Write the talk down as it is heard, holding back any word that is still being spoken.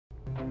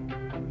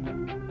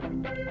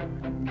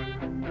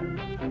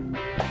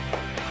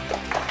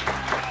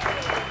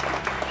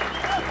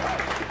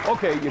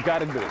Okay, you got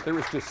to do it. There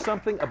is just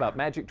something about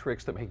magic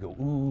tricks that make you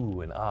go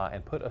ooh and ah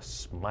and put a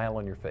smile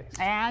on your face.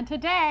 And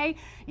today,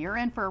 you're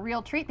in for a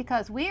real treat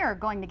because we are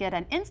going to get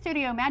an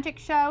in-studio magic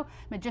show.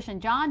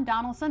 Magician John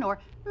Donaldson, or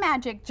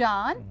Magic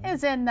John,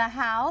 is in the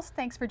house.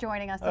 Thanks for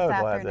joining us this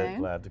afternoon.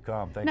 Glad to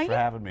come. Thanks for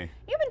having me.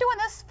 You've been doing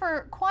this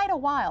for quite a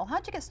while.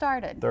 How'd you get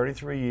started?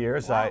 33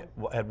 years. Wow.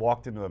 I had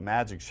walked into a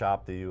magic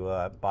shop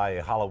to buy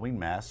a Halloween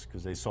mask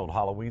because they sold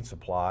Halloween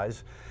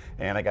supplies.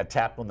 And I got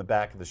tapped on the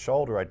back of the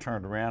shoulder. I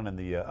turned around and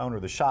the owner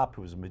of the shop,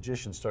 who was a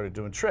magician, started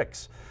doing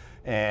tricks.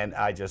 And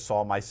I just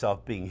saw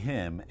myself being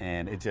him,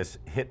 and it just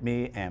hit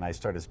me, and I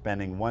started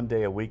spending one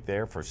day a week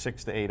there for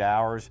 6 to 8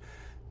 hours.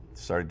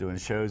 Started doing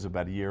shows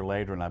about a year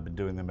later, and I've been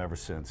doing them ever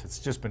since. It's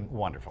just been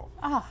wonderful.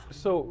 Oh.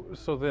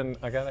 So then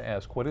I got to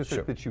ask, what is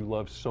it that you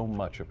love so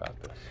much about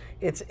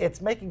this?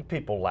 It's making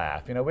people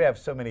laugh. You know, we have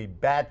so many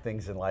bad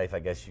things in life, I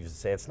guess you should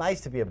say. It's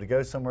nice to be able to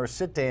go somewhere,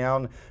 sit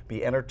down,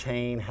 be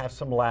entertained, have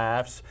some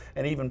laughs,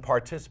 and even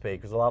participate.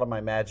 Because a lot of my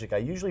magic, I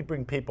usually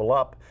bring people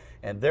up,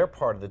 and they're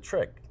part of the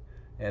trick.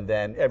 And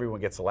then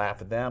everyone gets to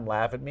laugh at them,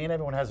 laugh at me, and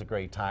everyone has a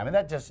great time. And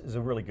that just is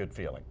a really good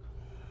feeling.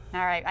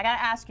 All right, I got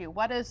to ask you,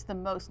 what is the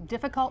most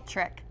difficult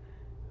trick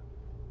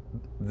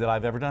that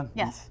I've ever done?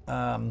 Yes.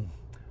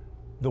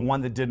 The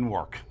one that didn't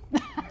work.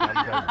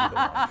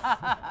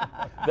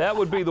 That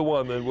would be the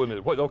one then, wouldn't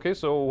it? Okay,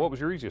 so what was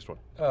your easiest one?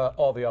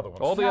 All the other ones.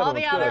 All the other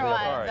ones. All Good.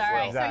 right. All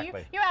right.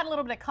 Exactly. So you add a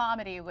little bit of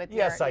comedy with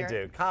Yes, your... I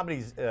do.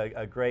 Comedy's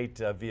a great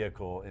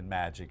vehicle in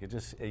magic. It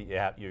just,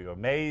 you're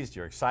amazed,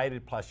 you're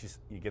excited, plus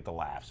you get to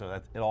laugh. So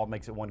it all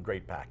makes it one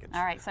great package.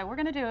 All right, so you're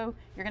going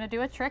to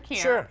do a trick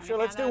here. Sure,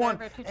 let's do one.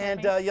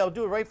 And yeah, I'll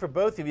do it right for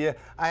both of you.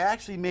 I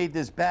actually made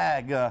this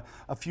bag a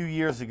few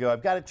years ago.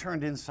 I've got it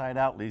turned inside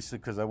out, Lisa,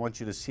 because I want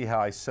you to see how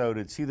I sewed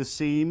it. See the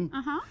seam?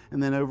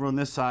 And then over on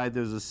this side,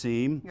 there's a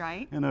seam.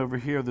 Right. And over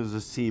here, there's a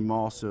seam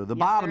also. The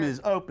bottom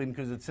is open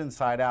because it's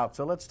inside out.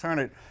 So let's turn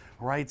it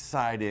right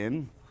side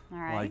in,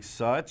 like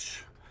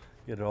such.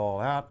 Get it all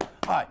out.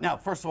 All right, now,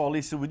 first of all,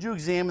 Lisa, would you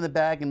examine the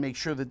bag and make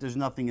sure that there's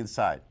nothing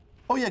inside?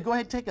 Oh yeah, go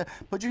ahead,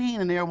 put your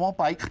hand in there, it won't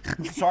bite.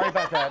 Sorry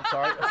about that,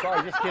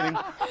 sorry, just kidding.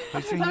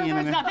 Put your hand in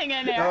there. There's nothing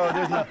in there. Oh,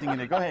 there's nothing in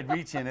there. Go ahead,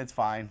 reach in, it's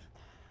fine.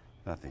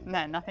 Nothing.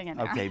 No, nothing in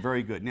there. Okay,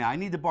 very good. Now, I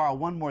need to borrow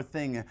one more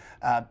thing.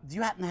 Do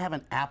you happen to have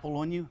an apple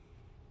on you?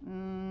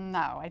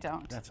 No, I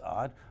don't. That's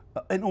odd.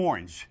 An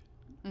orange?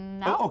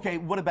 No. Oh, okay,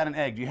 what about an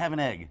egg? Do you have an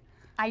egg?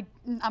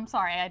 I'm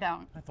sorry, I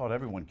don't. I thought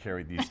everyone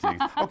carried these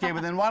things. Okay,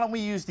 but then why don't we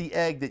use the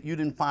egg that you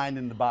didn't find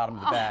in the bottom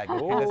of the bag?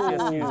 Okay, let's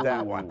just use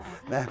that one.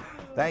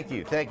 Thank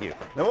you.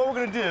 Now what we're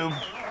going to do,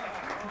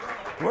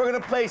 we're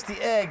going to place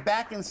the egg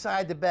back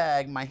inside the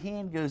bag. My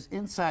hand goes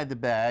inside the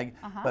bag,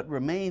 but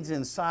remains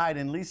inside.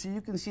 And Lisa,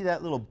 you can see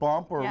that little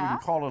bump, or we can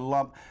call it a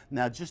lump.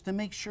 Now, just to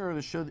make sure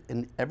to show,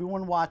 and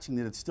everyone watching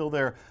that it's still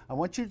there, I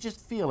want you to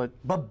just feel it,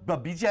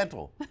 but be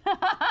gentle.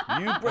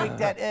 You break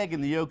that egg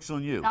and the yolk's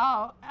on you.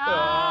 Oh.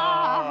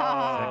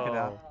 Check it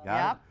out.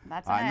 Got it?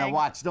 That's All an right, egg. now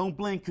watch. Don't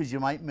blink because you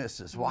might miss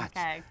this. Watch.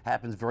 Okay.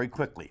 Happens very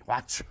quickly.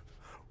 Watch.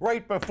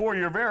 Right before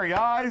your very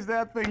eyes,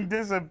 that thing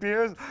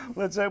disappears.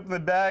 Let's open the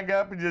bag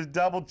up and just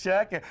double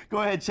check.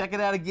 Go ahead, check it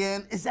out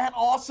again. Is that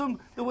awesome?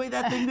 The way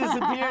that thing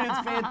disappeared, it's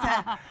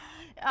fantastic.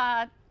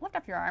 Lift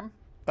up your arm.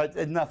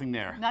 Nothing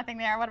there. Nothing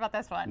there. What about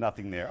this one?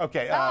 Nothing there.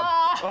 Okay.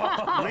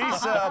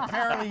 Lisa,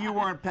 apparently you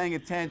weren't paying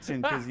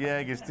attention because the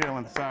egg is still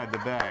inside the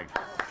bag.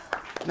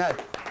 Now,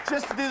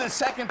 just to do the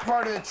second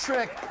part of the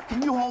trick,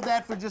 can you hold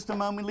that for just a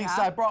moment, Lisa?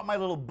 Yeah. I brought my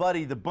little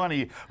buddy, the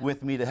bunny,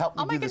 with me to help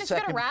me do the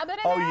second. Oh my goodness, you got a rabbit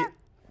in there?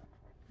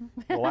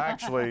 Well,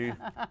 actually,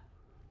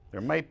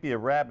 there might be a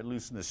rabbit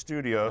loose in the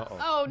studio.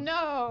 Oh,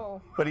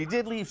 no. But he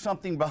did leave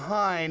something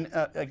behind.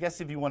 I guess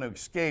if you want to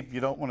escape,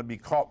 you don't want to be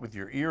caught with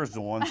your ears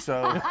on.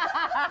 So,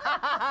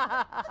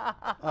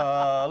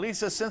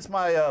 Lisa, since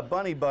my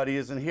bunny buddy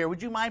isn't here,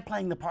 would you mind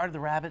playing the part of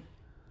the rabbit?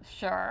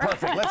 Sure.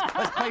 Perfect.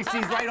 Let's place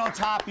these right on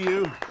top of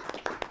you.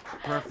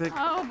 Perfect.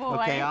 Oh, boy.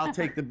 Okay, I'll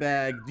take the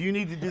bag. Do you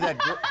need to do that?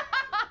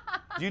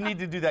 Do you need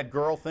to do that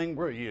girl thing?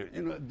 Where are you?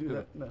 Do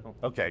that. No.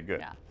 Okay,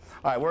 good. Yeah.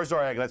 All right, where's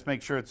our egg? Let's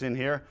make sure it's in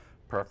here.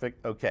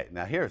 Perfect. Okay,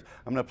 now I'm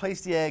going to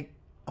place the egg.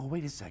 Oh,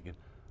 wait a second.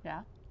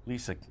 Yeah.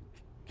 Lisa,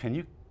 can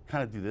you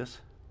kind of do this?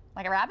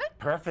 Like a rabbit?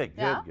 Perfect.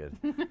 Yeah. Good.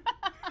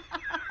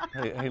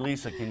 Hey,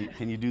 Lisa,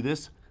 can you do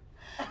this?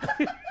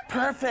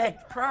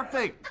 Perfect.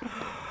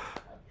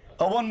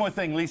 Oh, one more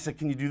thing, Lisa,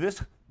 can you do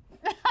this?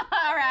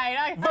 All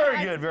right.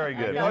 Very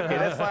good. Okay,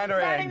 let's find our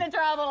egg. Starting to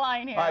draw the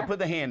line here. All right, put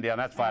the hand down.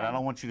 That's fine. I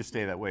don't want you to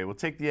stay that way. We'll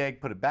take the egg,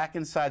 put it back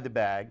inside the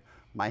bag.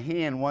 My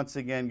hand, once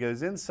again,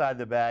 goes inside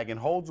the bag and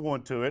holds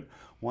onto it.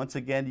 Once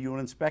again, do you want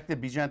to inspect it?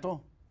 Be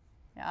gentle.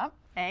 Yep.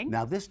 Egg.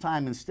 Now, this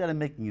time, instead of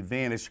making it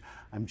vanish,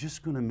 I'm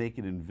just going to make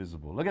it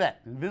invisible. Look at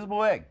that.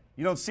 Invisible egg.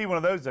 You don't see one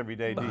of those every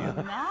day, do you?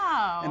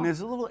 No. And there's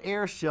a little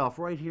air shelf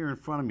right here in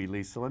front of me,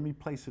 Lisa. Let me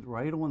place it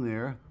right on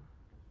there.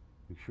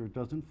 Make sure it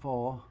doesn't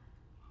fall.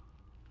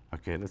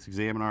 Okay, let's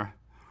examine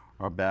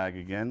our bag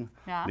again.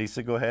 Yeah.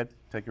 Lisa, go ahead.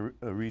 take a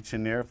reach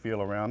in there,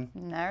 feel around.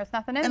 There's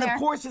nothing in And there. of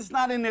course it's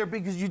not in there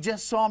because you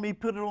just saw me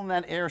put it on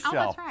that air Oh,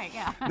 shelf. that's right,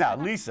 yeah. Now,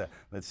 Lisa,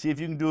 let's see if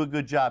you can do a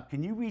good job.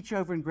 Can you reach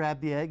over and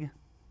grab the egg?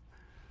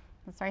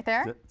 It's right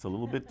there. It's a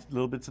little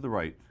bit to the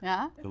right.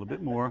 Yeah. A little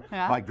bit more.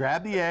 Yeah. All right,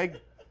 grab the egg.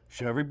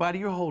 Show everybody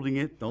you're holding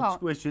it. Don't Oh,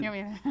 squish it. you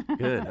mean-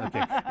 Good.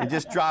 Okay. And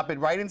just drop it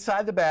right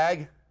inside the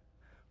bag.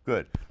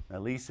 Good. Now,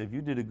 Lisa, if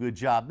you did a good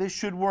job, this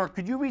should work.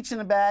 Could you reach in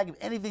the bag? If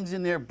anything's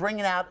in there, bring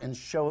it out and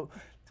show it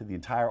to the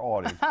entire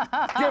audience.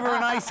 Give her a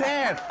nice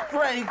hand.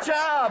 Great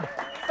job.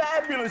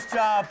 Fabulous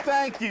job.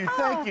 Thank you.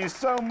 Thank you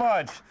so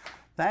much.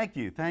 Thank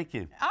you. Thank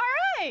you. All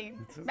right,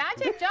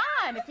 Magic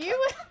John. If you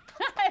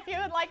if you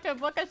would like to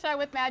book a show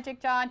with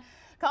Magic John,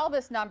 call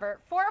this number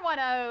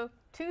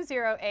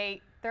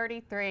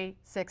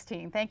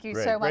 410-208-3316. Thank you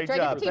so much. Great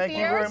Ready job. to keep Thank the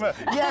you very ears? much.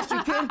 Yes,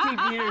 you can keep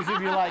the ears if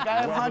you like.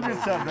 I have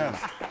hundreds of them.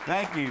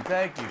 Thank you.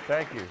 Thank you.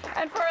 Thank you.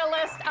 And for a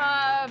list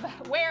of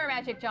where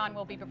Magic John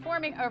will be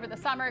performing over the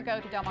summer, go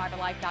to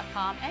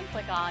delmarvalife.com and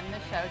click on the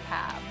show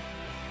tab.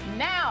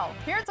 Now,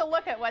 here's a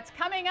look at what's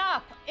coming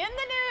up in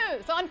the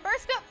news on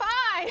First at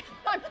 5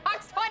 on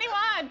Fox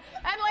 21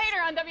 and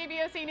later on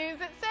WBOC News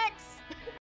at 6.